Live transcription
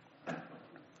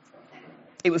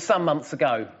It was some months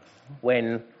ago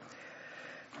when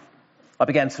I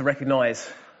began to recognise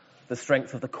the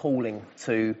strength of the calling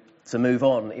to move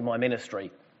on in my ministry.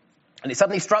 And it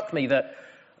suddenly struck me that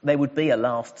there would be a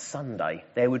last Sunday.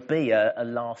 There would be a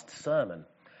last sermon.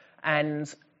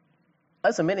 And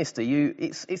as a minister,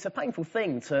 it's a painful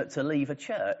thing to leave a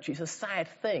church. It's a sad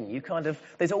thing.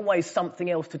 There's always something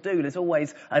else to do. There's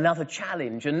always another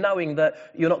challenge. And knowing that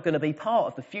you're not going to be part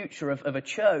of the future of a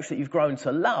church that you've grown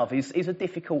to love is a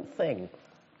difficult thing.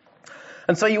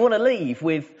 And so you want to leave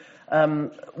with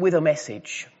a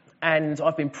message. And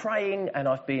I've been praying and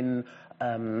I've been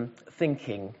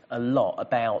thinking a lot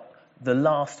about the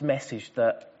last message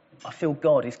that I feel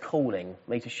God is calling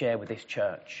me to share with this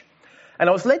church. And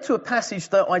I was led to a passage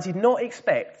that I did not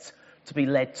expect to be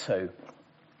led to.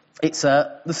 It's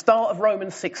the start of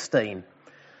Romans 16,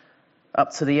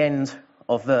 up to the end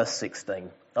of verse 16.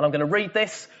 And I'm going to read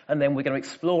this, and then we're going to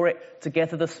explore it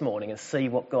together this morning and see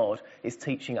what God is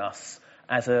teaching us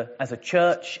as a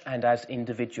church and as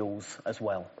individuals as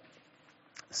well.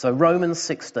 So Romans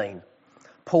 16,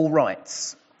 Paul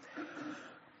writes,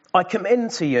 I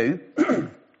commend to you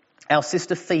our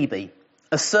sister Phoebe,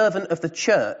 a servant of the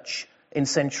church in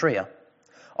Centria.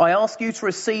 I ask you to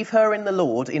receive her in the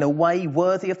Lord in a way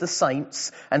worthy of the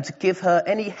saints and to give her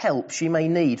any help she may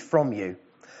need from you.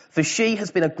 For she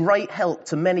has been a great help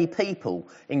to many people,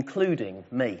 including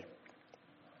me.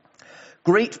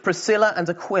 Greet Priscilla and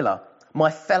Aquila, my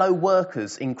fellow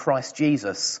workers in Christ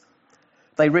Jesus.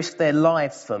 They risked their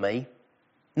lives for me.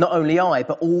 Not only I,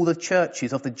 but all the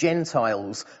churches of the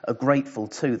Gentiles are grateful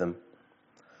to them.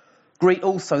 Greet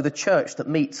also the church that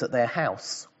meets at their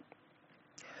house.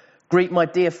 Greet my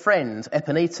dear friend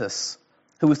Epanetus,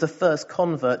 who was the first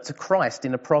convert to Christ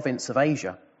in the province of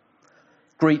Asia.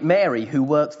 Greet Mary, who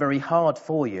worked very hard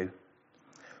for you.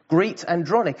 Greet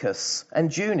Andronicus and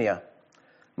Junia,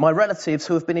 my relatives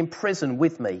who have been in prison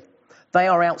with me. They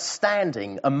are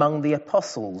outstanding among the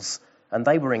apostles, and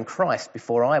they were in Christ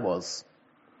before I was.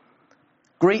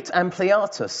 Greet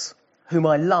Ampliatus, whom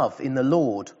I love in the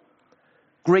Lord.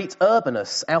 Greet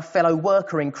Urbanus, our fellow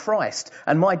worker in Christ,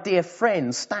 and my dear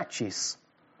friend Stachys.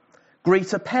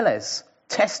 Greet Apelles,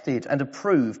 tested and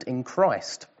approved in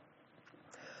Christ.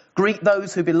 Greet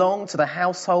those who belong to the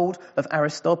household of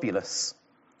Aristobulus.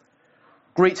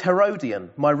 Greet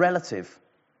Herodion, my relative.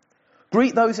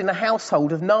 Greet those in the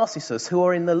household of Narcissus who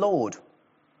are in the Lord.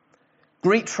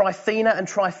 Greet Tryphena and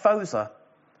Tryphosa,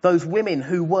 those women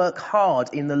who work hard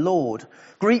in the Lord.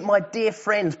 Greet my dear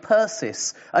friend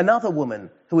Persis, another woman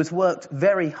who has worked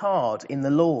very hard in the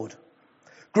Lord.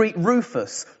 Greet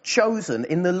Rufus, chosen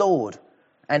in the Lord,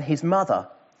 and his mother,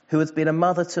 who has been a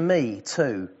mother to me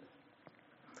too.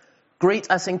 Greet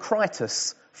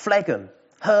Asyncritus, Phlegon,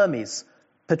 Hermes,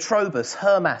 Petrobus,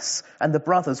 Hermas, and the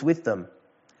brothers with them.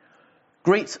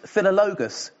 Greet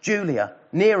Philologus, Julia,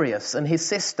 Nereus and his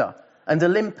sister, and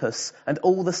Olympus and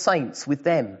all the saints with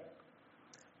them.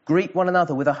 Greet one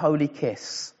another with a holy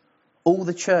kiss. All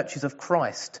the churches of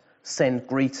Christ send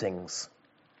greetings.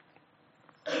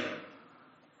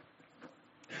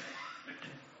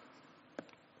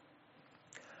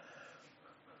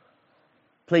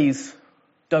 Please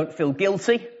don't feel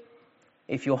guilty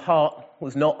if your heart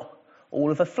was not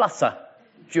all of a flutter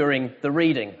during the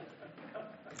reading.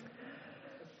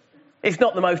 It's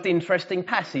not the most interesting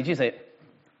passage, is it?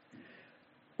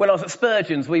 When I was at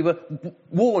Spurgeon's, we were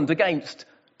warned against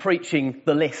preaching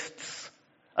the lists.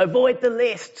 Avoid the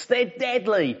lists, they're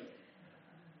deadly.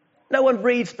 No one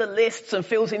reads the lists and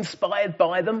feels inspired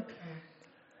by them.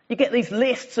 You get these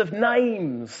lists of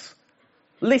names,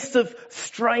 lists of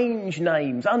strange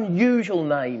names, unusual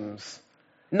names,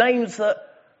 names that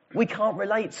we can't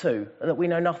relate to and that we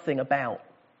know nothing about.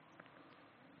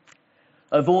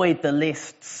 Avoid the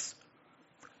lists.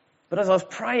 But as I was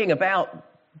praying about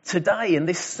today in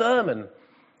this sermon,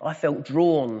 I felt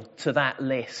drawn to that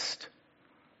list.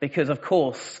 Because, of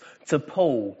course, to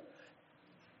Paul,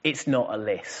 it's not a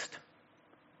list.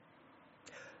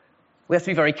 We have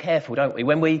to be very careful, don't we?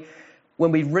 When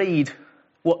we read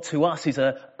what to us is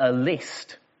a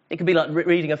list. It can be like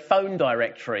reading a phone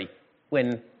directory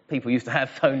when people used to have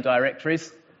phone directories.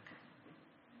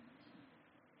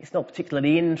 It's not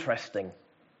particularly interesting.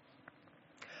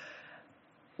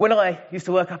 When I used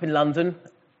to work up in London,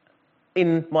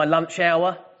 in my lunch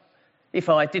hour, if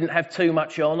I didn't have too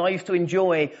much on, I used to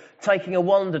enjoy taking a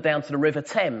wander down to the River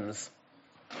Thames.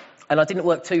 And I didn't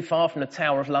work too far from the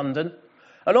Tower of London.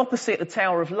 And opposite the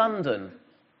Tower of London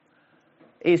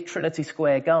is Trinity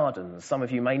Square Gardens. Some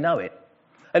of you may know it.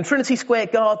 And Trinity Square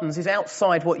Gardens is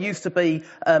outside what used to be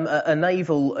a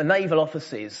naval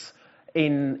offices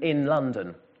in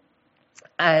London.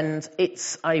 and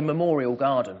it's a memorial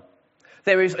garden.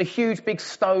 There is a huge big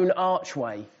stone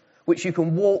archway which you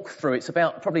can walk through. It's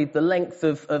about probably the length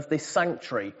of this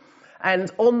sanctuary.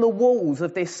 And on the walls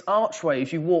of this archway,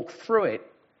 as you walk through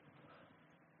it,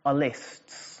 are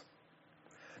lists.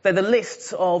 They're the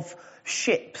lists of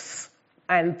ships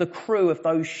and the crew of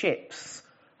those ships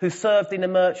who served in the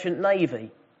merchant navy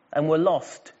and were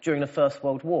lost during the First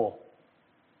World War.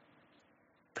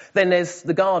 Then there's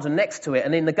the garden next to it,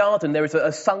 and in the garden there is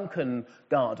a sunken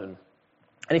garden.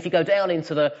 And if you go down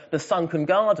into the sunken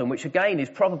garden, which again is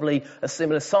probably a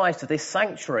similar size to this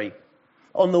sanctuary,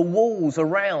 on the walls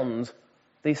around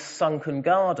this sunken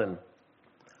garden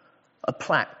are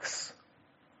plaques.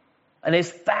 And there's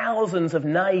thousands of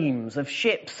names of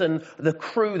ships and the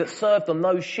crew that served on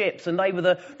those ships, and they were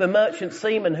the merchant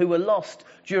seamen who were lost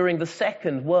during the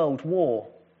Second World War.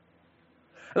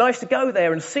 And I used to go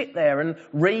there and sit there and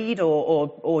read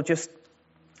or just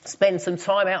spend some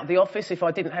time out of the office if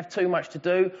I didn't have too much to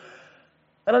do.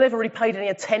 And I never really paid any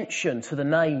attention to the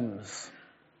names.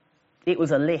 It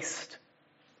was a list.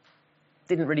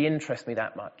 Didn't really interest me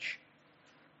that much.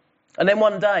 And then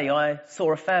one day I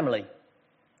saw a family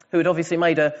who had obviously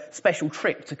made a special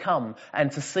trip to come and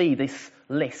to see this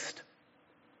list.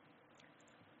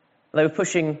 They were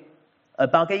pushing a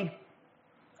buggy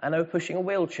and they were pushing a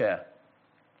wheelchair.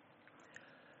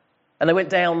 And they went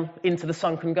down into the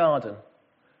sunken garden.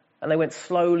 And they went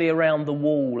slowly around the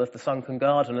wall of the sunken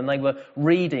garden, and they were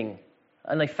reading,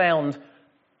 and they found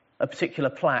a particular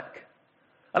plaque.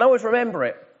 And I always remember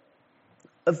it.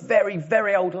 A very,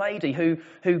 very old lady who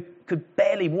could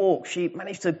barely walk. She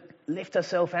managed to lift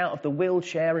herself out of the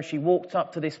wheelchair, and she walked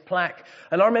up to this plaque.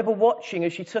 And I remember watching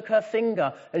as she took her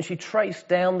finger and she traced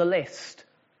down the list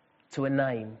to a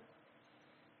name.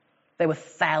 There were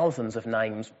thousands of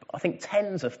names, I think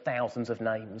tens of thousands of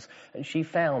names, and she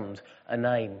found a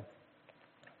name.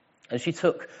 And she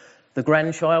took the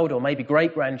grandchild, or maybe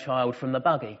great-grandchild, from the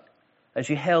buggy, and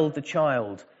she held the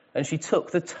child, and she took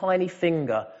the tiny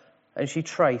finger, and she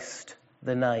traced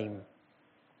the name.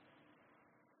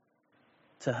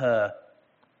 To her,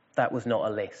 that was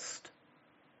not a list.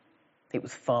 It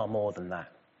was far more than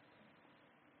that.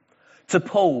 To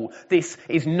Paul, this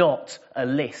is not a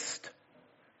list.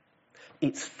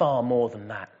 It's far more than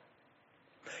that.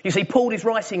 You see, Paul is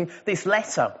writing this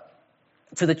letter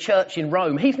to the church in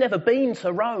Rome. He's never been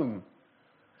to Rome.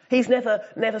 He's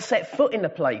never set foot in the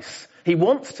place. He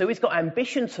wants to, he's got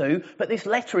ambition to, but this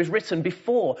letter is written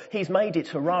before he's made it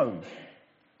to Rome.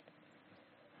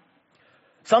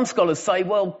 Some scholars say,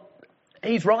 well,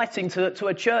 he's writing to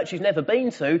a church he's never been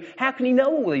to. How can he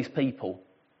know all these people?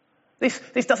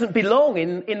 This doesn't belong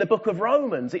in the book of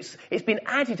Romans. It's been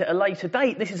added at a later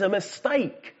date. This is a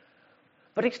mistake.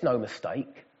 But it's no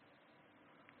mistake.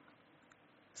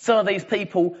 Some of these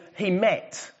people he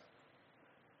met.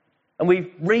 And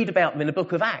we read about them in the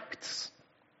book of Acts.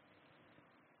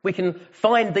 We can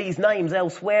find these names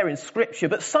elsewhere in Scripture,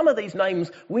 but some of these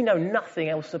names we know nothing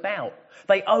else about.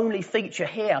 They only feature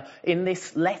here in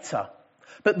this letter.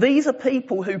 But these are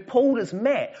people who Paul has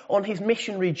met on his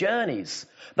missionary journeys.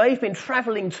 They've been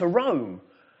travelling to Rome,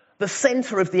 the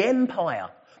centre of the empire,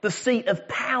 the seat of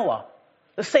power,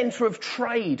 the centre of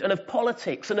trade and of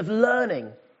politics and of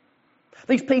learning.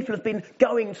 These people have been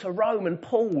going to Rome, and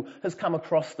Paul has come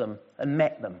across them and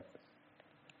met them.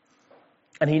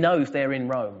 And he knows they're in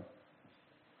Rome.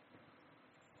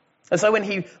 And so when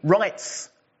he writes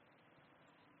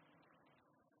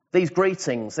these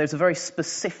greetings, this is a very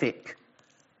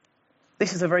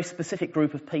specific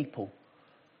group of people.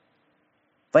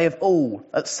 They have all,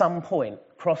 at some point,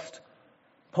 crossed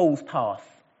Paul's path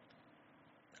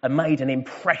and made an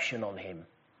impression on him.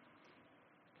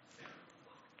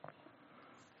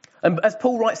 And as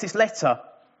Paul writes this letter,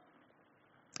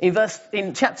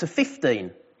 in chapter 15,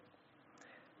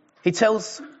 he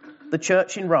tells the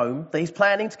church in Rome that he's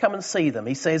planning to come and see them.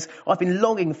 He says, I've been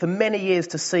longing for many years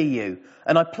to see you,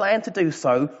 and I plan to do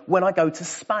so when I go to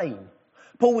Spain.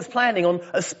 Paul was planning on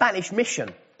a Spanish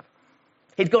mission.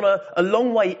 He'd gone a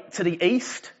long way to the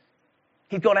east.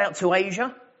 He'd gone out to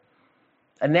Asia.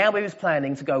 And now he was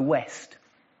planning to go west.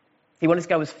 He wanted to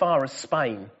go as far as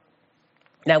Spain.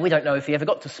 Now, we don't know if he ever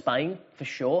got to Spain, for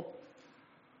sure.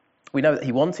 We know that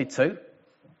he wanted to.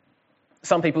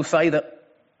 Some people say that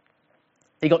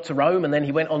he got to Rome and then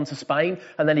he went on to Spain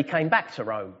and then he came back to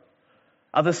Rome.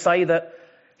 Others say that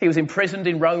he was imprisoned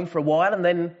in Rome for a while and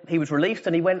then he was released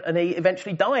and he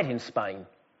eventually died in Spain.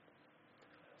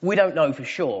 We don't know for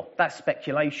sure. That's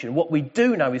speculation. What we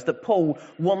do know is that Paul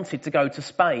wanted to go to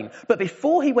Spain. But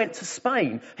before he went to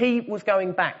Spain, he was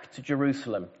going back to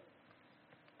Jerusalem.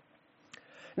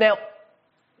 Now,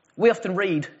 we often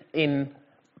read in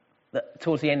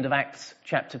towards the end of Acts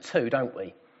chapter 2, don't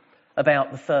we?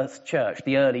 About the first church,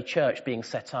 the early church being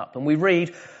set up. And we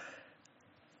read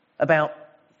about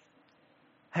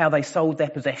how they sold their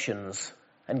possessions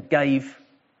and gave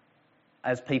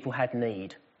as people had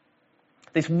need.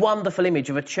 This wonderful image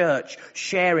of a church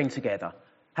sharing together,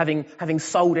 having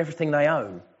sold everything they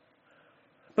own.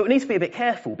 But we need to be a bit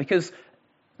careful, because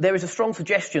there is a strong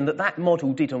suggestion that that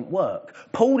model didn't work.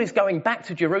 Paul is going back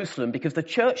to Jerusalem because the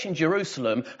church in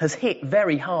Jerusalem has hit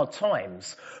very hard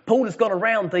times. Paul has gone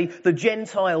around the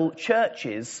Gentile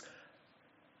churches,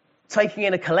 taking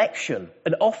in a collection,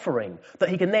 an offering that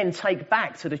he can then take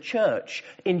back to the church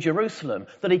in Jerusalem,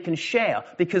 that he can share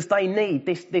because they need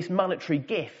this monetary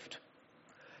gift.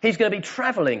 He's going to be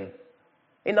travelling.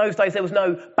 In those days there was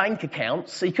no bank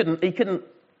accounts. He couldn't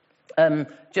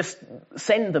just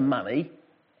send them money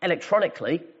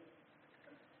electronically.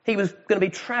 He was going to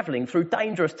be travelling through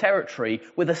dangerous territory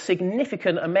with a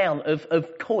significant amount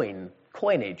of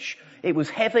coinage. It was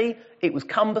heavy, it was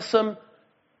cumbersome,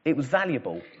 it was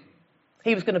valuable.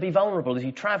 He was going to be vulnerable as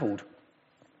he travelled.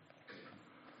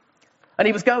 And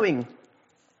he was going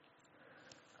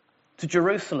to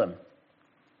Jerusalem,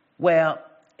 where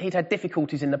he'd had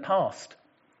difficulties in the past.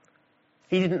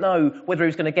 He didn't know whether he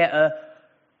was going to get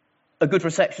a good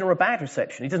reception or a bad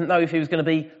reception. He doesn't know if he was going to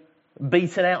be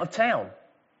beaten out of town,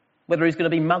 whether he's going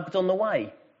to be mugged on the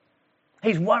way.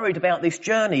 He's worried about this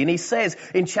journey, and he says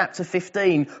in chapter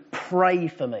 15, pray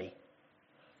for me.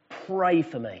 Pray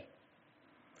for me.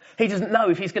 He doesn't know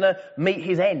if he's going to meet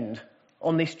his end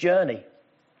on this journey.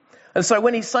 And so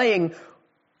when he's saying,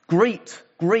 greet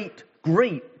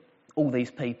all these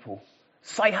people,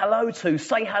 say hello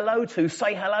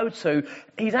to,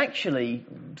 he's actually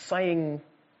saying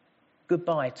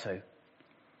goodbye to.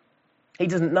 He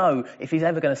doesn't know if he's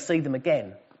ever going to see them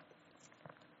again.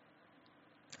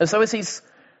 And so as he's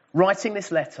writing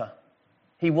this letter,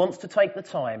 he wants to take the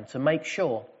time to make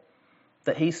sure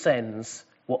that he sends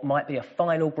what might be a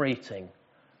final greeting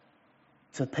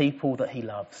to people that he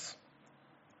loves.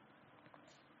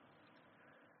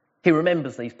 He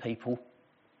remembers these people.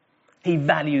 He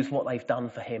values what they've done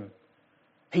for him.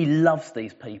 He loves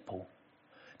these people.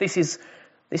 This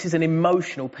is an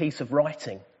emotional piece of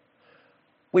writing.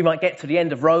 We might get to the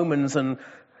end of Romans and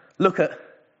look at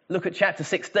chapter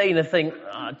 16 and think,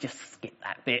 just skip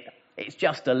that bit. It's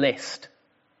just a list.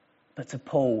 But to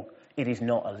Paul, it is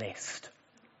not a list.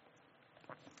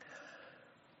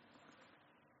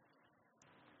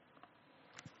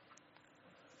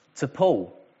 To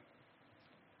Paul,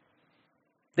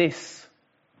 this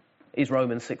is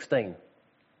Romans 16.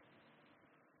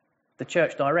 The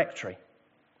church directory.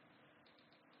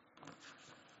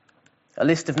 A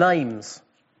list of names,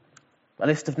 a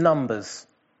list of numbers,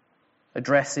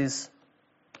 addresses.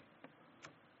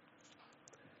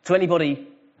 To anybody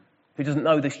who doesn't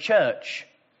know this church,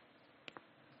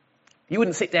 you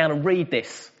wouldn't sit down and read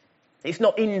this. It's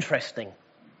not interesting.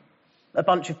 A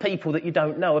bunch of people that you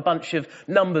don't know, a bunch of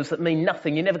numbers that mean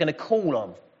nothing, you're never going to call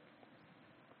on.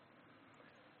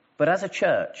 But as a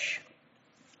church,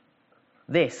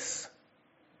 this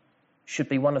should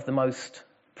be one of the most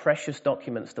precious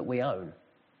documents that we own.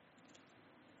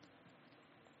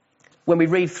 When we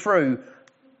read through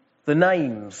the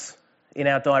names in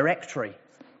our directory,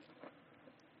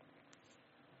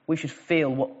 we should feel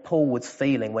what Paul was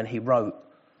feeling when he wrote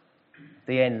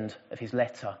the end of his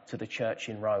letter to the church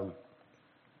in Rome.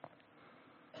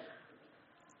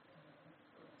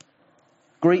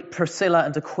 Greet Priscilla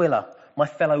and Aquila, my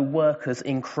fellow workers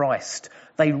in Christ.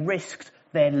 They risked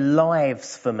their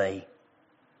lives for me.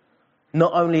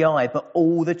 Not only I, but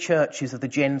all the churches of the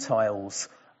Gentiles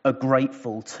are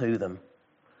grateful to them.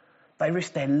 They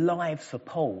risked their lives for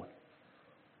Paul.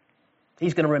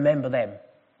 He's going to remember them.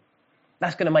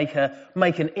 That's going to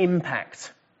make an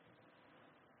impact.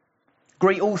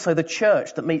 Greet also the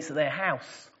church that meets at their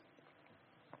house.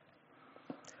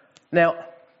 Now,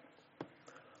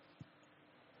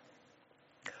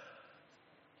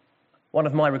 one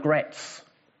of my regrets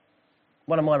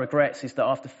is that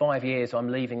after 5 years I'm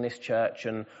leaving this church,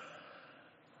 and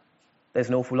there's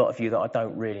an awful lot of you that I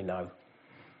don't really know.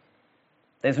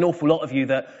 There's an awful lot of you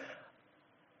that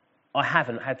I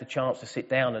haven't had the chance to sit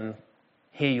down and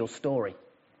hear your story,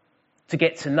 to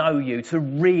get to know you, to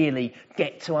really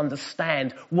get to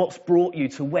understand what's brought you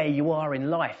to where you are in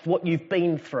life, what you've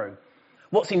been through,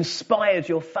 what's inspired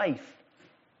your faith.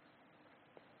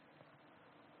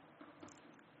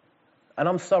 And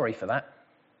I'm sorry for that.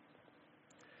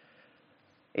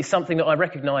 It's something that I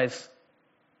recognise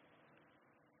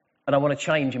and I want to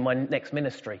change in my next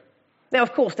ministry. Now,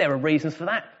 of course, there are reasons for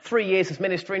that. 3 years as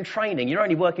ministry and training. You're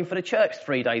only working for the church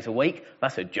 3 days a week.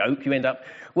 That's a joke. You end up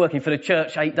working for the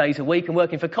church 8 days a week and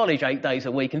working for college 8 days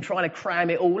a week and trying to cram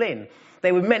it all in.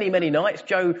 There were many, many nights,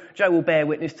 Joe will bear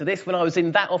witness to this, when I was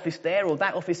in that office there or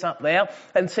that office up there,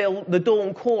 until the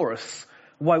dawn chorus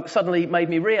suddenly made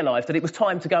me realise that it was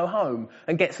time to go home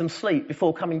and get some sleep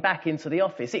before coming back into the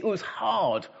office. It was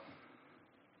hard.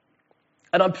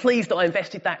 And I'm pleased that I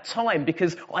invested that time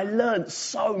because I learnt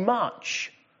so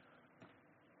much.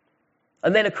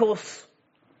 And then, of course,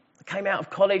 I came out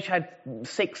of college, had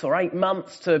 6 or 8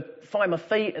 months to find my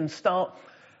feet and start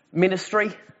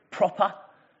ministry proper.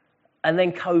 And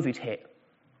then COVID hit.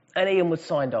 And Ian was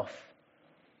signed off.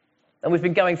 And we've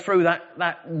been going through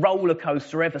that roller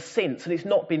coaster ever since. And it's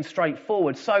not been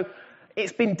straightforward. So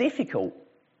it's been difficult.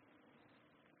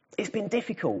 It's been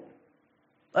difficult.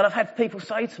 And I've had people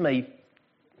say to me,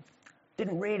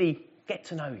 didn't really get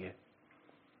to know you.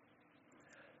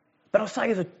 But I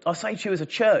say to you as a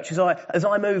church, as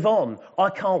I move on, I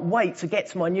can't wait to get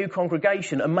to my new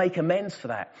congregation and make amends for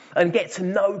that. And get to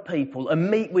know people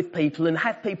and meet with people and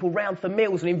have people round for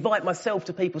meals and invite myself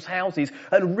to people's houses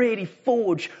and really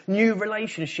forge new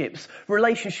relationships.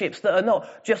 Relationships that are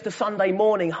not just a Sunday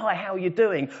morning, hi, how are you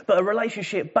doing? But a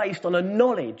relationship based on a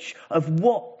knowledge of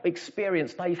what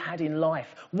experience they've had in life,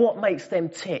 what makes them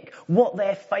tick, what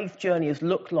their faith journey has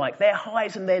looked like, their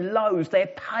highs and their lows, their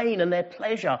pain and their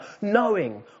pleasure,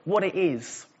 knowing what it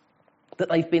is that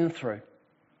they've been through.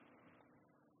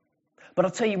 But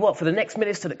I'll tell you what, for the next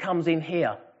minister that comes in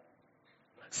here,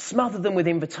 smother them with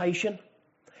invitation,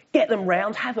 get them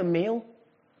round, have a meal,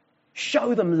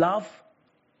 show them love.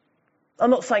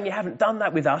 I'm not saying you haven't done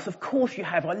that with us. Of course you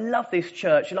have. I love this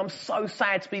church and I'm so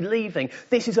sad to be leaving.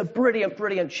 This is a brilliant,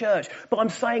 brilliant church. But I'm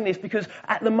saying this because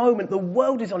at the moment the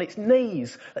world is on its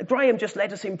knees. Graham just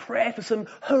led us in prayer for some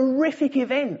horrific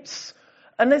events.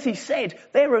 And as he said,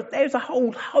 there's a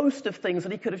whole host of things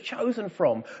that he could have chosen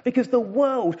from because the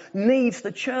world needs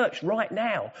the church right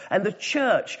now. And the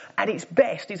church at its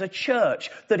best is a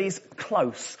church that is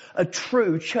close, a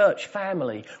true church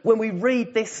family. When we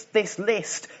read this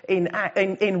list in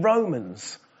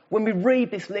Romans, when we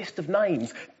read this list of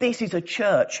names, this is a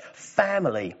church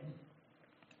family.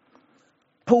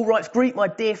 Paul writes, greet my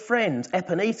dear friend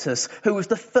Epaenetus, who was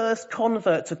the first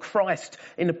convert to Christ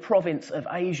in the province of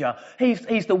Asia.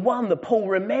 He's the one that Paul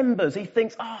remembers. He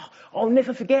thinks, I'll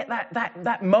never forget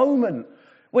that moment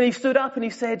when he stood up and he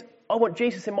said, I want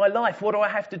Jesus in my life. What do I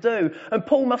have to do? And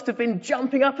Paul must have been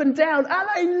jumping up and down.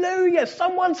 Hallelujah!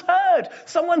 Someone's heard.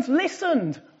 Someone's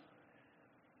listened.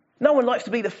 No one likes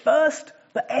to be the first,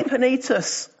 but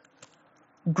Epaenetus,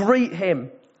 greet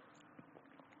him.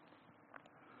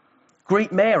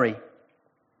 Greet Mary,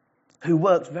 who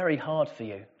worked very hard for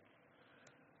you.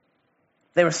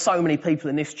 There are so many people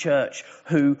in this church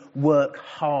who work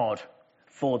hard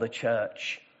for the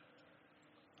church.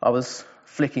 I was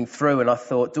flicking through and I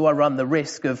thought, do I run the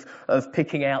risk of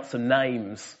picking out some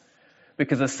names?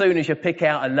 Because as soon as you pick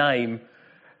out a name,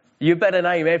 you better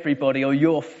name everybody or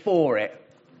you're for it.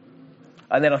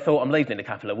 And then I thought, I'm leaving in a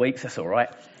couple of weeks, that's all right.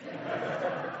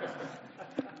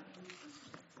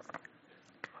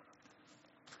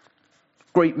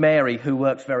 Greet Mary, who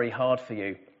works very hard for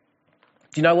you.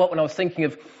 Do you know what? When I was thinking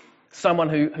of someone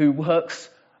who works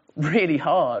really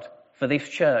hard for this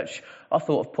church, I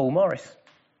thought of Paul Morris.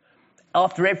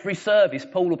 After every service,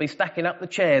 Paul will be stacking up the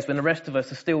chairs when the rest of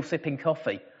us are still sipping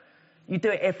coffee. You do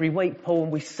it every week, Paul,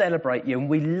 and we celebrate you and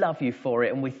we love you for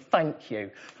it and we thank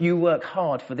you. You work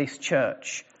hard for this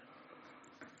church.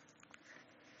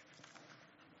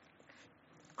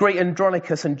 Greet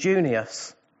Andronicus and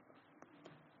Junius,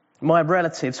 my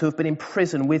relatives who have been in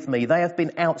prison with me. They have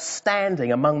been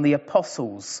outstanding among the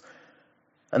apostles,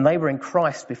 and they were in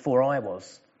Christ before I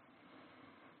was.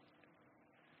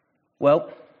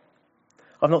 Well,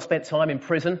 I've not spent time in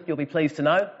prison, you'll be pleased to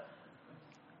know.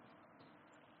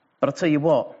 But I'll tell you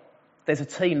what, there's a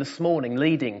team this morning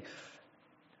leading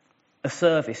a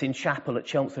service in chapel at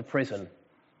Chelmsford Prison.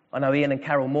 I know Ian and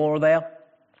Carol Moore are there.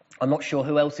 I'm not sure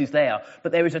who else is there,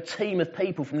 but there is a team of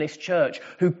people from this church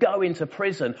who go into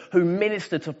prison, who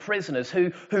minister to prisoners,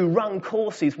 who run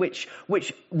courses which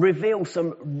reveal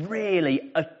some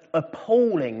really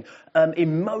appalling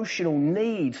emotional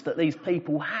needs that these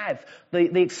people have,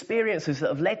 the experiences that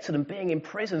have led to them being in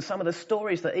prison, some of the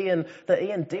stories that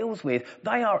Ian deals with.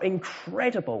 They are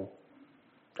incredible.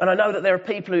 And I know that there are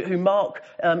people who mark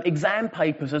exam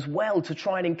papers as well to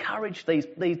try and encourage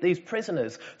these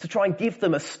prisoners, to try and give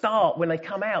them a start when they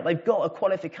come out. They've got a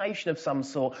qualification of some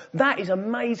sort. That is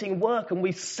amazing work, and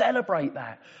we celebrate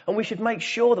that. And we should make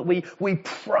sure that we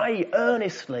pray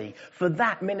earnestly for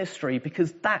that ministry,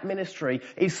 because that ministry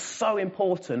is so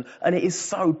important and it is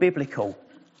so biblical.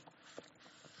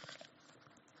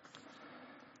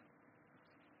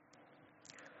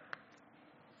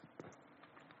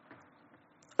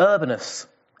 Urbanus,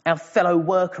 our fellow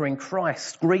worker in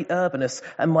Christ, greet Urbanus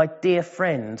and my dear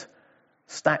friend,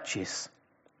 Stachys.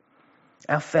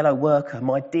 Our fellow worker,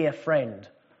 my dear friend.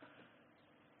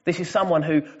 This is someone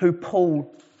who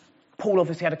Paul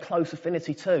obviously had a close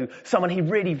affinity to, someone he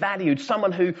really valued,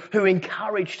 someone who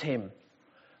encouraged him.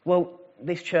 Well,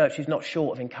 this church is not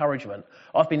short of encouragement.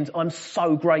 I'm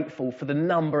so grateful for the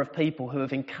number of people who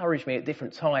have encouraged me at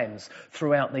different times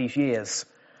throughout these years.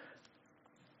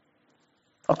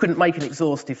 I couldn't make an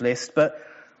exhaustive list, but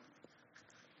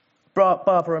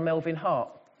Barbara and Melvin Hart,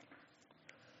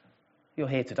 you're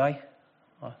here today.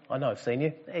 I know I've seen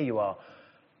you. There you are.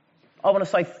 I want to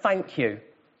say thank you.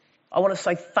 I want to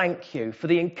say thank you for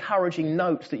the encouraging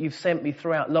notes that you've sent me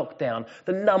throughout lockdown,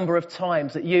 the number of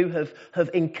times that you have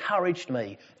encouraged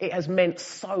me. It has meant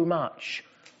so much.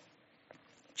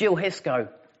 Jill Hisco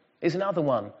is another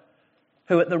one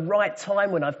who at the right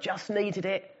time when I've just needed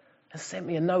it has sent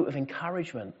me a note of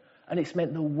encouragement, and it's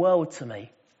meant the world to me.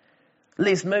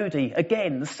 Liz Moody,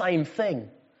 again, the same thing.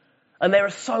 And there are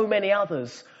so many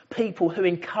others, people who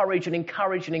encourage and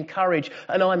encourage and encourage,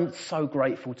 and I'm so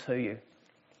grateful to you.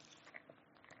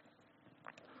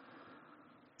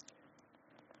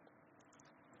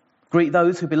 Greet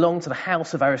those who belong to the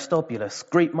house of Aristobulus.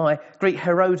 Greet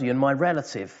Herodion, my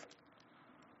relative.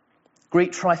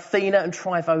 Greet Tryphena and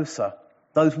Tryphosa,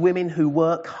 those women who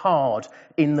work hard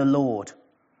in the Lord.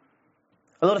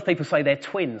 A lot of people say they're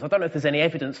twins. I don't know if there's any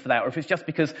evidence for that, or if it's just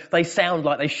because they sound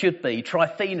like they should be,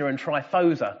 Tryphena and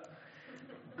Tryphosa.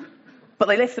 But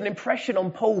they left an impression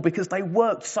on Paul because they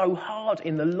worked so hard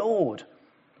in the Lord.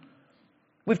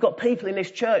 We've got people in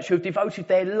this church who have devoted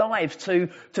their lives to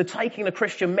taking the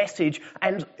Christian message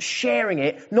and sharing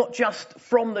it, not just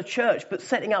from the church, but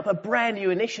setting up a brand new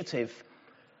initiative.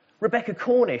 Rebecca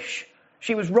Cornish,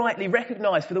 she was rightly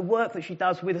recognised for the work that she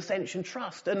does with Ascension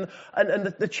Trust and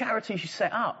the charity she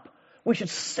set up. We should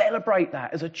celebrate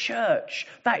that as a church.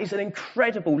 That is an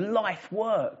incredible life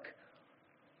work.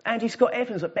 Andy Scott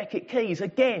Evans at Beckett Keys,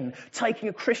 again, taking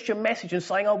a Christian message and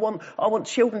saying, I want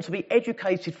children to be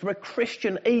educated from a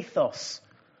Christian ethos.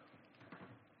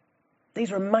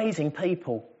 These are amazing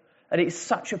people, and it is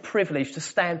such a privilege to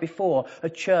stand before a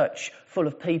church full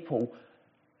of people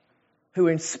who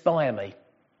inspire me.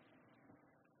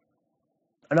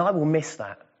 And I will miss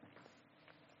that.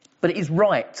 But it is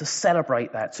right to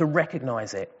celebrate that, to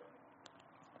recognise it.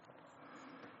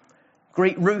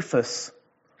 Greet Rufus,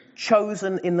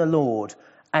 chosen in the Lord,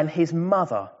 and his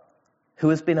mother, who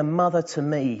has been a mother to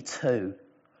me too.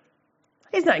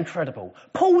 Isn't that incredible?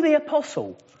 Paul the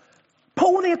Apostle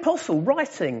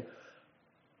writing,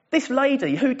 this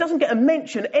lady who doesn't get a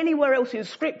mention anywhere else in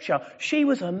Scripture, she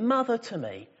was a mother to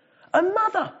me. A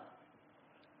mother.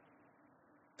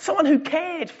 Someone who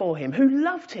cared for him, who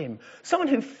loved him, someone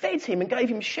who fed him and gave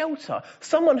him shelter,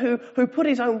 someone who put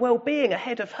his own well-being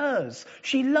ahead of hers.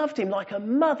 She loved him like a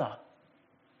mother.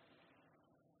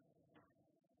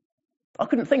 I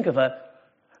couldn't think of a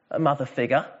mother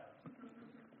figure,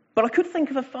 but I could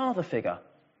think of a father figure.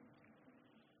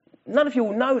 None of you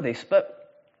will know this, but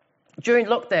during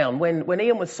lockdown, when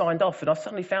Ian was signed off and I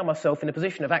suddenly found myself in a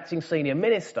position of acting senior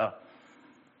minister,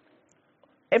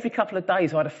 every couple of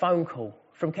days I had a phone call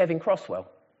from Kevin Crosswell.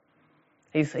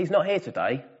 He's not here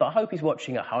today, but I hope he's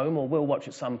watching at home or will watch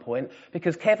at some point,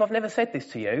 because Kev, I've never said this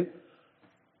to you,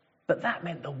 but that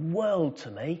meant the world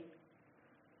to me.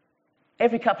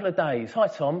 Every couple of days, hi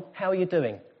Tom, how are you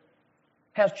doing?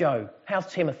 How's Joe?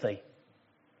 How's Timothy?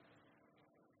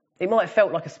 It might have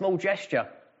felt like a small gesture,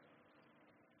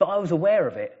 but I was aware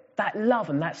of it. That love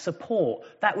and that support,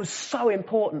 that was so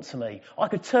important to me. I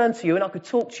could turn to you and I could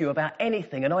talk to you about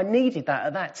anything, and I needed that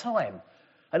at that time.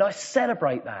 And I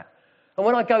celebrate that. And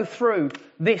when I go through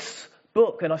this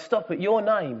book and I stop at your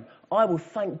name, I will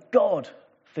thank God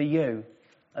for you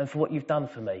and for what you've done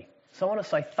for me. So I want to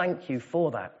say thank you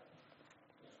for that.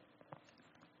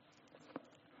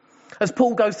 As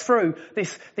Paul goes through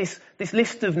this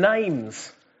list of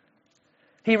names,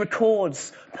 he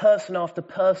records person after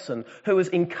person who has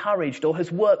encouraged or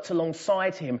has worked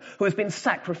alongside him, who has been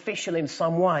sacrificial in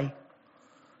some way.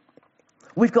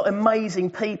 We've got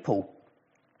amazing people.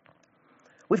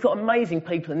 We've got amazing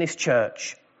people in this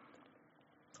church.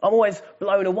 I'm always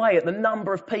blown away at the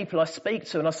number of people I speak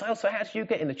to, and I say, oh, so how did you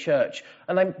get in the church?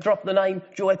 And they drop the name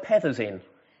Joy Pethers in.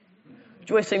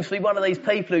 Joy seems to be one of these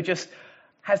people who just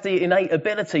has the innate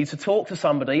ability to talk to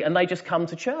somebody and they just come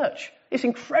to church. It's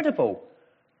incredible.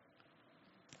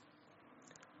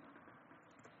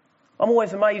 I'm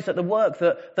always amazed at the work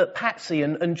that Patsy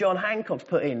and John Hancock's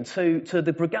put in to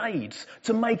the brigades,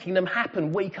 to making them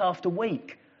happen week after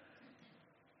week.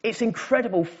 It's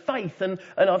incredible faith, and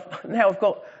I've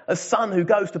got a son who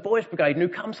goes to Boys Brigade and who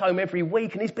comes home every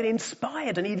week, and he's been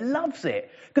inspired and he loves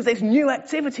it because there's new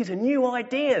activities and new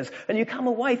ideas, and you come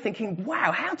away thinking,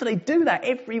 wow, how do they do that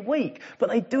every week? But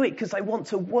they do it because they want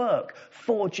to work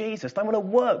for Jesus. They want to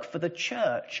work for the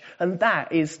church, and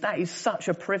that is such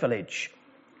a privilege.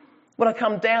 When I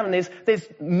come down and there's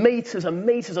meters and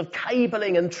meters of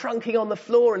cabling and trunking on the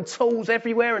floor and tools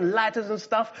everywhere and ladders and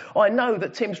stuff, I know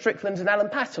that Tim Strickland and Alan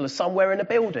Pattel are somewhere in a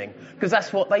building because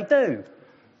that's what they do.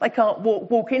 They can't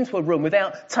walk into a room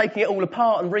without taking it all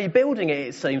apart and rebuilding it,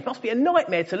 it seems. Must be a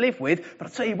nightmare to live with, but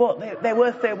I'll tell you what, they're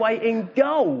worth their weight in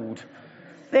gold.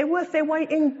 They're worth their weight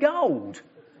in gold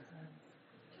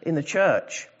in the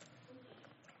church.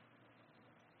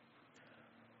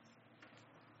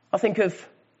 I think of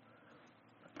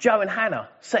Joe and Hannah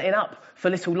setting up for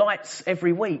Little Lights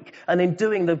every week and then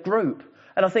doing the group.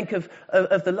 And I think of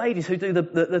the ladies who do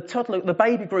the toddler, the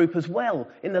baby group as well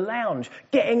in the lounge,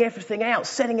 getting everything out,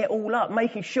 setting it all up,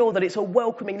 making sure that it's a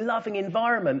welcoming, loving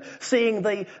environment, seeing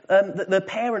the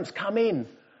parents come in,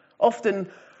 often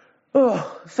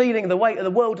feeling the weight of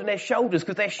the world on their shoulders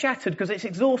because they're shattered, because it's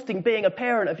exhausting being a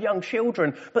parent of young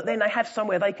children, but then they have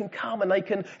somewhere they can come and they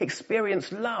can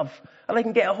experience love, and they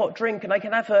can get a hot drink and they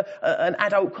can have an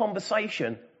adult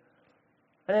conversation,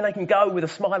 and then they can go with a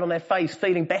smile on their face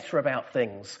feeling better about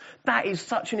things. That is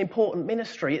such an important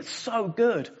ministry. It's so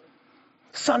good.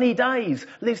 Sunny Days,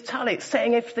 Liz Tullett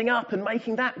setting everything up and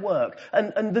making that work,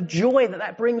 and the joy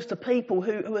that brings to people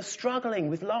who are struggling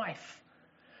with life.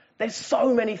 There's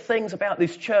so many things about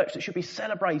this church that should be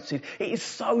celebrated. It is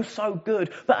so, so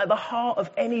good. But at the heart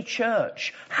of any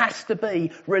church has to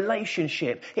be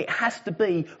relationship. It has to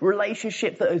be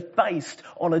relationship that is based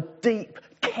on a deep,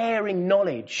 caring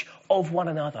knowledge of one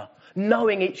another,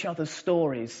 knowing each other's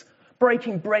stories,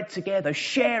 breaking bread together,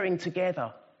 sharing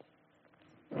together.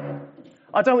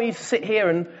 I don't want you to sit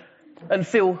here and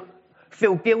feel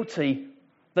guilty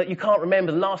that you can't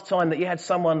remember the last time that you had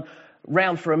someone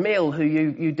round for a meal who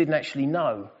you didn't actually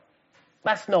know.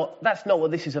 That's not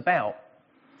what this is about.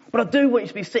 But I do want you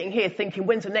to be sitting here thinking,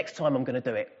 when's the next time I'm going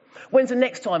to do it? When's the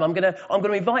next time I'm going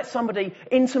to invite somebody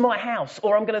into my house,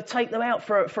 or I'm going to take them out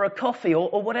for a coffee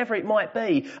or whatever it might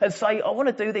be, and say, I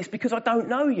want to do this because I don't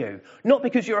know you. Not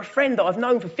because you're a friend that I've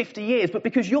known for 50 years, but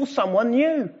because you're someone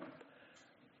new.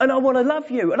 And I want to love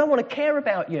you, and I want to care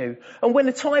about you. And when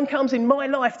the time comes in my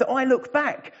life that I look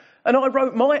back and I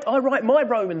write my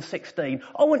Romans 16,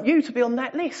 I want you to be on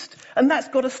that list. And that's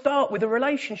got to start with a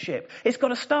relationship. It's got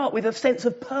to start with a sense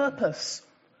of purpose.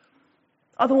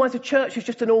 Otherwise, the church is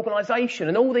just an organisation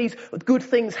and all these good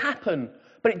things happen,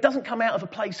 but it doesn't come out of a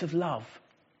place of love.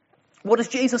 What does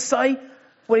Jesus say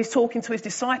when he's talking to his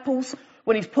disciples?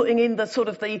 When he's putting in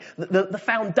the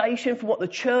foundation for what the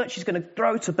church is going to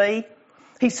grow to be?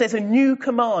 He says, a new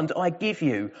command I give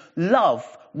you, love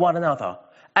one another.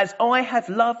 As I have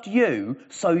loved you,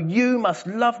 so you must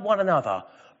love one another.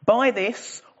 By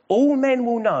this, all men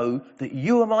will know that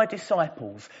you are my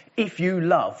disciples, if you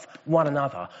love one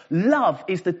another. Love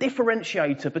is the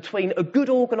differentiator between a good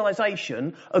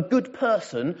organisation, a good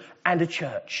person, and a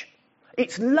church.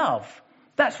 It's love.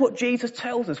 That's what Jesus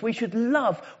tells us. We should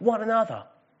love one another.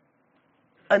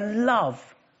 And love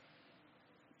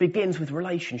begins with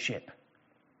relationship.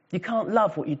 You can't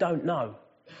love what you don't know.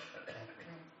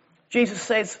 Jesus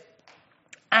says,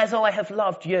 as I have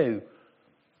loved you.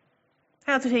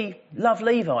 How did he love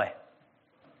Levi?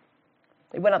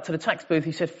 He went up to the tax booth,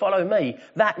 he said, follow me.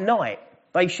 That night,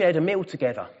 they shared a meal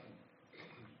together.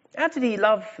 How did he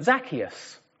love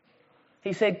Zacchaeus?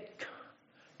 He said,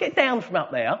 get down from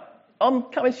up there. I'm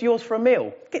coming to yours for a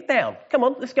meal. Get down. Come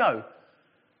on, let's go.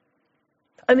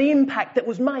 And the impact that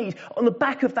was made on the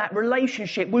back of that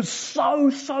relationship was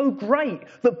so great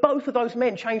that both of those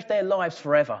men changed their lives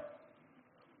forever.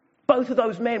 Both of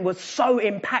those men were so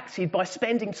impacted by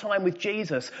spending time with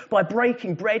Jesus, by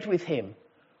breaking bread with him,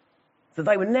 that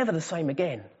they were never the same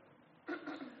again.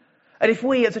 And if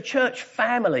we as a church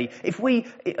family,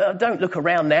 don't look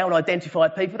around now and identify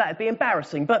people, that would be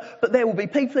embarrassing, but there will be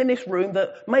people in this room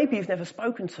that maybe you've never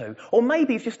spoken to, or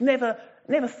maybe you've just never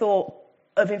thought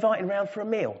of inviting round for a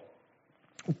meal.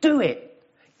 Do it.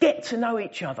 Get to know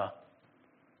each other.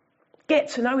 Get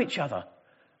to know each other.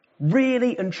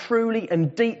 Really and truly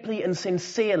and deeply and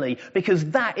sincerely,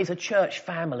 because that is a church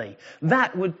family.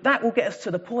 That will get us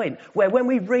to the point where when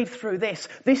we read through this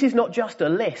is not just a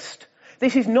list.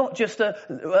 This is not just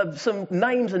some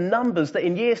names and numbers that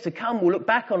in years to come we'll look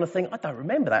back on and think, I don't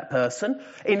remember that person.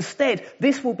 Instead,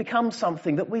 this will become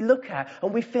something that we look at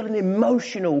and we feel an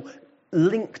emotional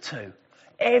link to.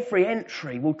 Every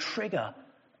entry will trigger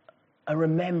a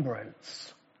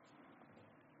remembrance.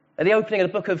 At the opening of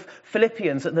the book of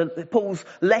Philippians, at Paul's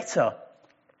letter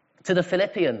to the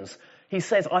Philippians, he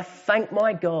says, I thank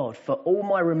my God for all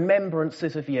my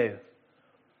remembrances of you.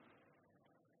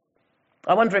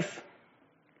 I wonder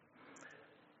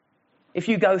if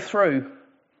you go through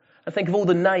and think of all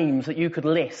the names that you could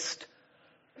list.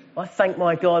 I thank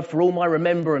my God for all my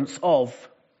remembrance of.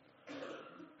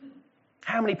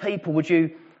 How many people would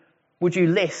you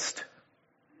list?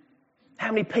 How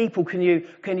many people can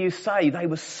you say they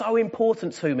were so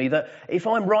important to me that if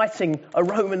I'm writing a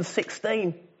Romans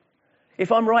 16,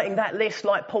 if I'm writing that list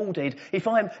like Paul did, if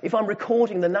I'm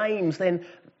recording the names, then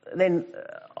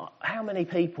how many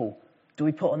people do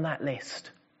we put on that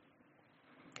list?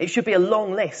 It should be a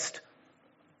long list.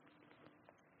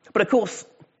 But of course,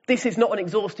 this is not an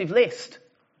exhaustive list.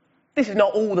 This is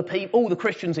not all the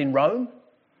Christians in Rome.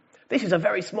 This is a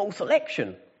very small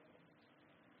selection.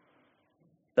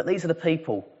 But these are the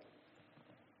people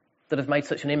that have made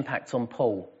such an impact on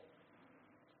Paul.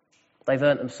 They've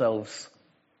earned themselves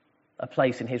a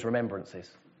place in his remembrances.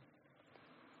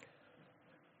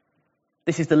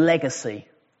 This is the legacy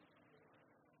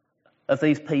of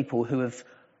these people who have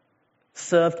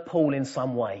served Paul in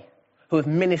some way, who have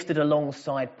ministered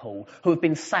alongside Paul, who have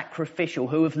been sacrificial,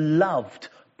 who have loved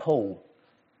Paul.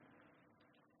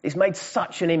 It's made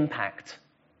such an impact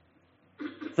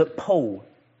that Paul,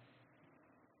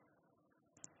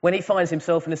 when he finds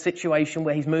himself in a situation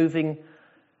where he's moving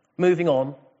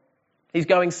on, he's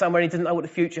going somewhere, he doesn't know what the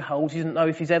future holds, he doesn't know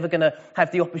if he's ever going to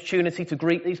have the opportunity to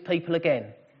greet these people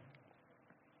again.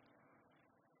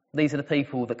 These are the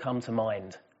people that come to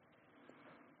mind.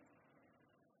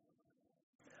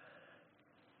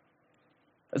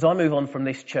 As I move on from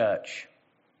this church,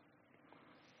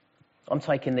 I'm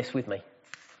taking this with me.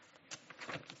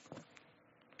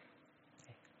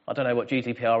 I don't know what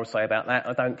GDPR will say about that,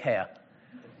 I don't care.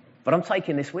 But I'm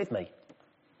taking this with me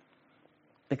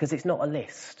because it's not a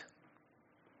list.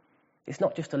 It's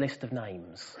not just a list of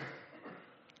names.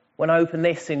 When I open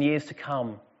this in years to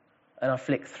come and I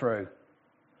flick through,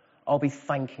 I'll be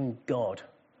thanking God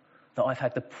that I've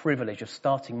had the privilege of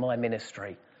starting my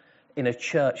ministry in a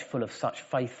church full of such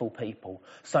faithful people,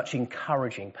 such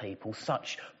encouraging people,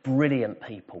 such brilliant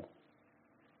people.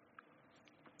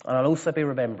 And I'll also be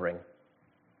remembering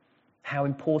how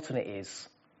important it is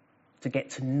to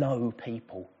get to know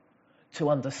people, to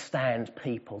understand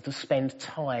people, to spend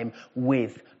time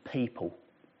with people.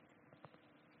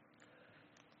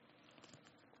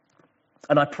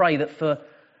 And I pray that for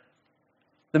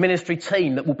the ministry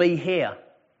team that will be here,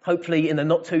 hopefully in the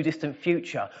not too distant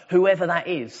future, whoever that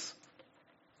is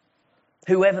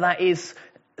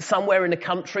somewhere in the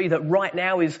country that right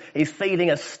now is feeling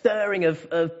a stirring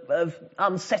of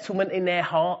unsettlement in their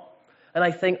heart, and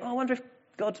they think, I wonder if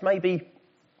God's maybe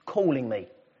calling me.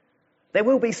 There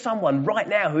will be someone right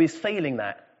now who is feeling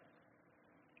that.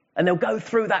 And they'll go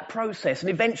through that process and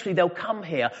eventually they'll come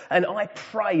here, and I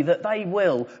pray that they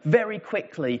will very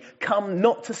quickly come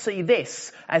not to see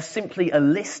this as simply a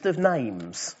list of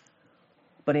names,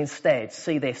 but instead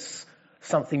see this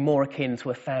something more akin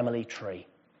to a family tree.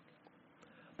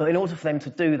 But in order for them to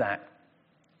do that,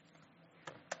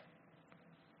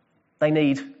 they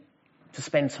need to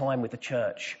spend time with the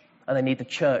church, and they need the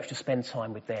church to spend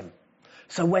time with them.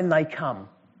 So when they come,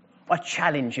 I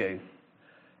challenge you,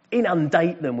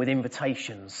 inundate them with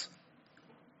invitations.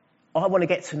 I want to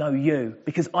get to know you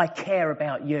because I care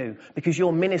about you, because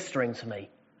you're ministering to me.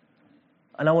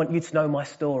 And I want you to know my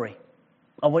story.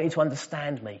 I want you to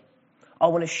understand me. I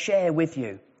want to share with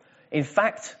you. In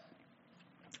fact,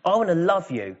 I want to love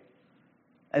you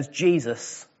as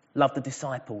Jesus loved the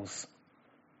disciples,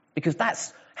 because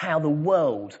that's how the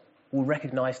world will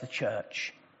recognise the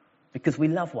church, because we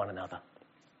love one another.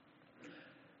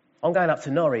 I'm going up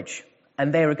to Norwich,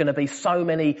 and there are going to be so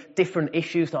many different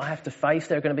issues that I have to face.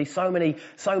 There are going to be so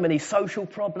many social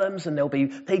problems, and there'll be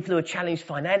people who are challenged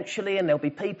financially, and there'll be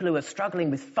people who are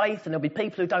struggling with faith, and there'll be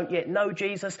people who don't yet know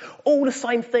Jesus. All the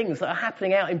same things that are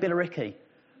happening out in Billericay.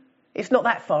 It's not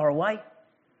that far away.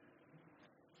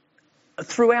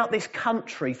 Throughout this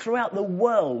country, throughout the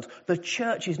world, the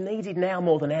church is needed now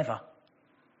more than ever.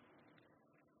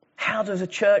 How does a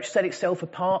church set itself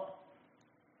apart?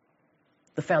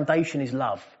 The foundation is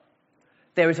love.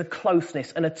 There is a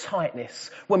closeness and a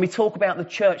tightness. When we talk about the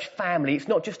church family, it's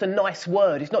not just a nice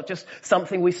word. It's not just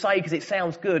something we say because it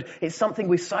sounds good. It's something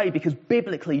we say because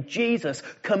biblically Jesus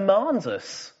commands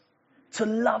us to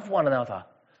love one another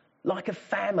like a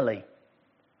family,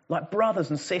 like brothers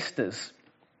and sisters.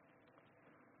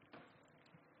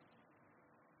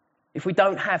 If we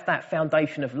don't have that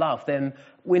foundation of love, then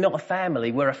we're not a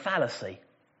family, we're a fallacy.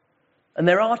 And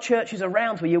there are churches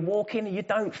around where you walk in and you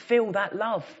don't feel that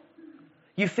love.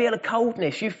 You feel a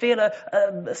coldness, you feel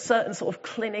a certain sort of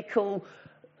clinical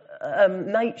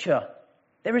nature.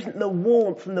 There isn't the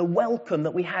warmth and the welcome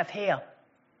that we have here.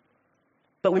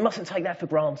 But we mustn't take that for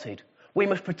granted. We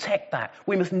must protect that.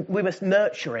 We must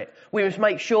nurture it. We must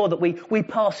make sure that we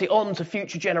pass it on to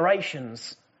future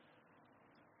generations.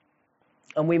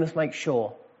 And we must make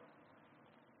sure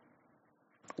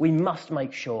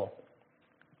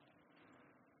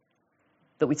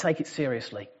that we take it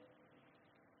seriously,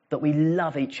 that we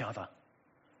love each other,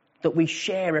 that we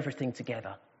share everything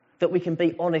together, that we can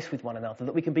be honest with one another,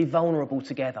 that we can be vulnerable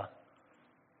together,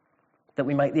 that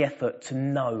we make the effort to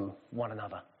know one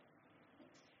another.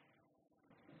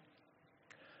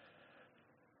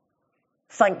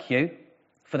 Thank you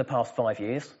for the past 5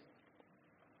 years.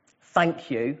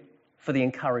 Thank you for the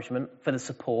encouragement, for the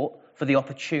support, for the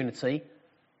opportunity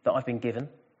that I've been given.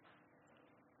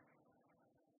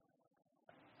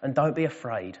 And don't be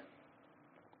afraid.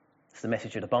 It's the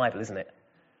message of the Bible, isn't it?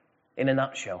 In a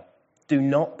nutshell, do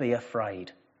not be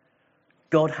afraid.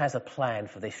 God has a plan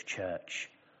for this church.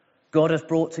 God has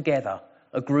brought together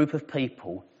a group of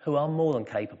people who are more than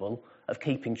capable of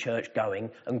keeping church going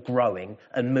and growing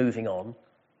and moving on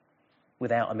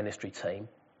without a ministry team.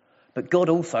 But God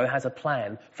also has a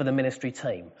plan for the ministry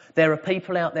team. There are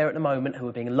people out there at the moment who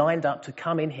are being lined up to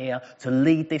come in here to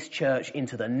lead this church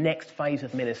into the next phase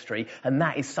of ministry, and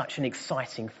that is such an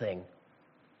exciting thing.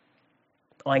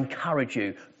 I encourage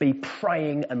you, be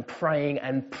praying and praying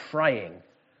and praying.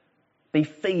 Be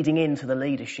feeding into the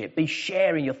leadership. Be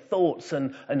sharing your thoughts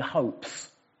and hopes.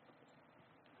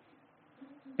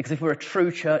 Because if we're a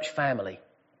true church family,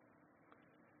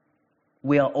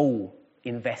 we are all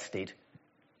invested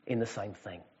in the same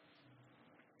thing.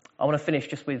 I want to finish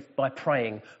just by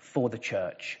praying for the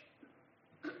church.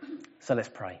 So let's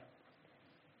pray.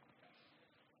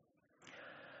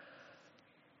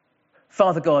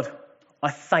 Father God,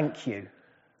 I thank you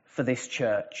for this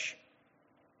church.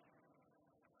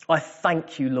 I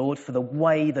thank you, Lord, for the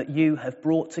way that you have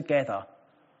brought together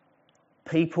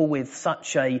people with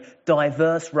such a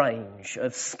diverse range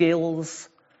of skills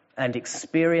and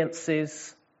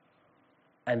experiences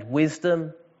and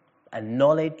wisdom and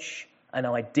knowledge and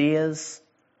ideas.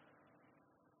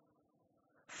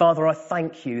 Father, I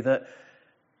thank you that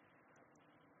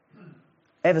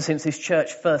ever since this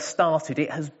church first started,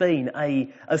 it has been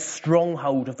a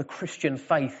stronghold of the Christian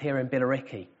faith here in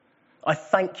Billericay. I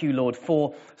thank you, Lord,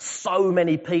 for so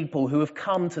many people who have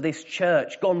come to this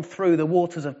church, gone through the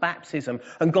waters of baptism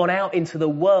and gone out into the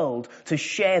world to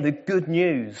share the good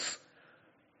news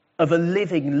of a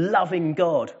living, loving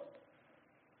God.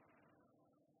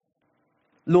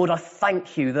 Lord, I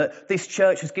thank you that this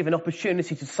church has given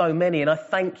opportunity to so many, and I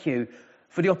thank you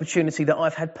for the opportunity that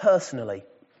I've had personally.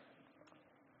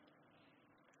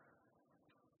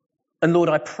 And Lord,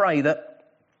 I pray that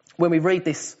when we read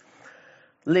this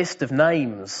list of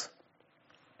names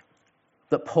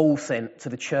that Paul sent to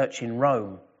the church in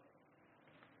Rome,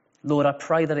 Lord, I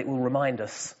pray that it will remind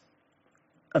us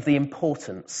of the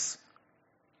importance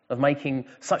of making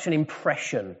such an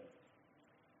impression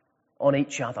on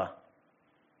each other,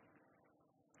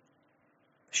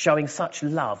 showing such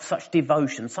love, such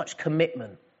devotion, such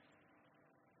commitment,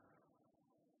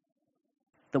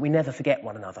 that we never forget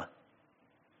one another.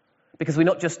 Because we're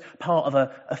not just part of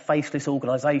a faceless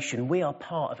organisation, we are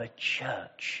part of a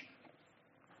church.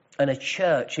 And a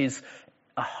church is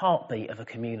a heartbeat of a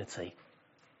community.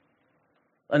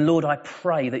 And Lord, I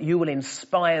pray that you will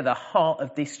inspire the heart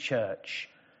of this church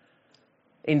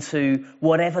into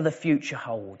whatever the future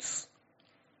holds.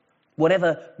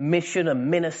 Whatever mission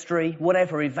and ministry,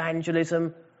 whatever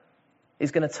evangelism is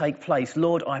going to take place,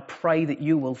 Lord, I pray that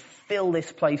you will fill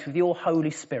this place with your Holy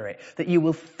Spirit, that you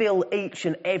will fill each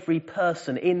and every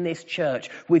person in this church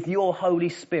with your Holy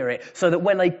Spirit, so that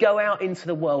when they go out into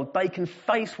the world, they can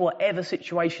face whatever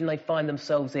situation they find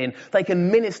themselves in. They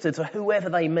can minister to whoever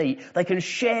they meet. They can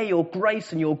share your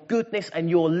grace and your goodness and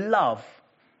your love,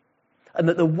 and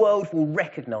that the world will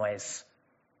recognise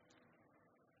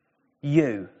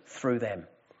you through them.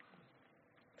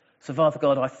 So, Father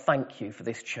God, I thank you for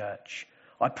this church.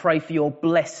 I pray for your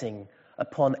blessing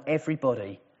upon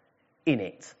everybody in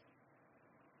it.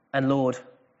 And Lord,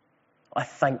 I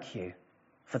thank you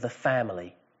for the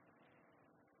family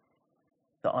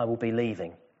that I will be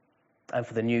leaving and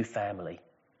for the new family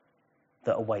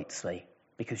that awaits me,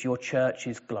 because your church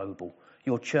is global.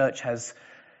 Your church has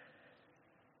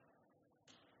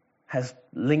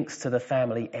links to the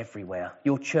family everywhere.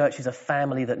 Your church is a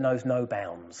family that knows no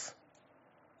bounds.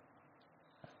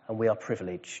 And we are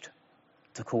privileged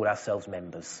to call ourselves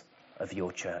members of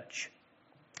your church.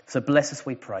 So bless us,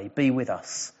 we pray. Be with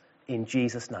us. In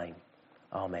Jesus' name.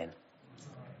 Amen.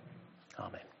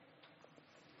 Amen.